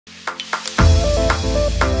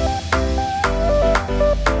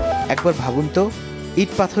একবার ভাবুন তো,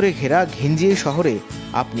 ইট পাথরে ঘেরা ঘিঞ্জি শহরে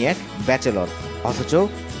আপনি এক ব্যাচেলর, অথচ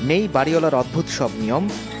নেই বাড়িওয়ালার অদ্ভুত সব নিয়ম,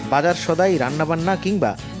 বাজার সদাই, রান্নাবান্না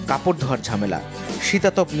কিংবা কাপড় ধোয়ার ঝামেলা।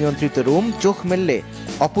 শীতাতপ নিয়ন্ত্রিত রুম, চোখ মেললে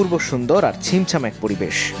অপূর্ব সুন্দর আর ছিমছাম এক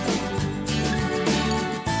পরিবেশ।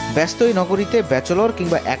 ব্যস্ত এই নগরীতে ব্যাচেলর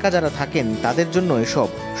কিংবা একা যারা থাকেন তাদের জন্য এসব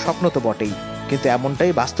স্বপ্ন তো বটেই, কিন্তু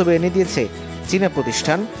এমনটাই বাস্তবে এনে দিয়েছে চীনা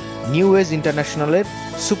প্রতিষ্ঠান নিউ এজ ইন্টারন্যাশনালের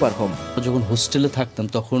সুপার হোম। যখন হোস্টেলে থাকতাম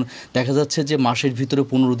তখন দেখা যাচ্ছে যে মাসের ভিতরে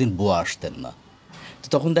 15 দিন বুয়া আসতেন না। তো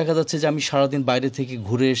তখন দেখা যাচ্ছে যে আমি সারাদিন বাইরে থেকে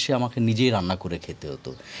ঘুরে এসে আমাকে নিজেই রান্না করে খেতে হতো।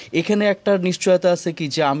 এখানে একটা নিশ্চয়তা আছে কি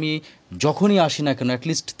যে আমি যখনই আসি না কেন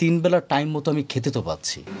অ্যাটলিস্ট 3 বেলা টাইম মতো আমি খেতে তো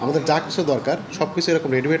পাচ্ছি। আমাদের যা কিছু দরকার সব কিছু এরকম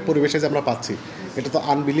রেডিমেড পরিবেশে যে আমরা পাচ্ছি, এটা তো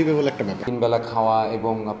আনবিলিভেবল একটা ব্যাপার। 3 বেলা খাওয়া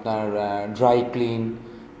এবং আপনার ড্রাই ক্লিন,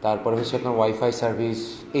 তারপরে হচ্ছে আপনার ওয়াইফাই সার্ভিস,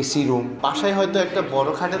 এসি রুম। বাসায় হয়তো একটা বড়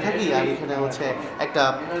খাটে থাকি, আর এখানে হচ্ছে একটা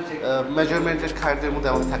মেজারমেন্টেড খাটের মধ্যে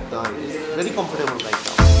আমাকে থাকতে হয়। Very comfortable life.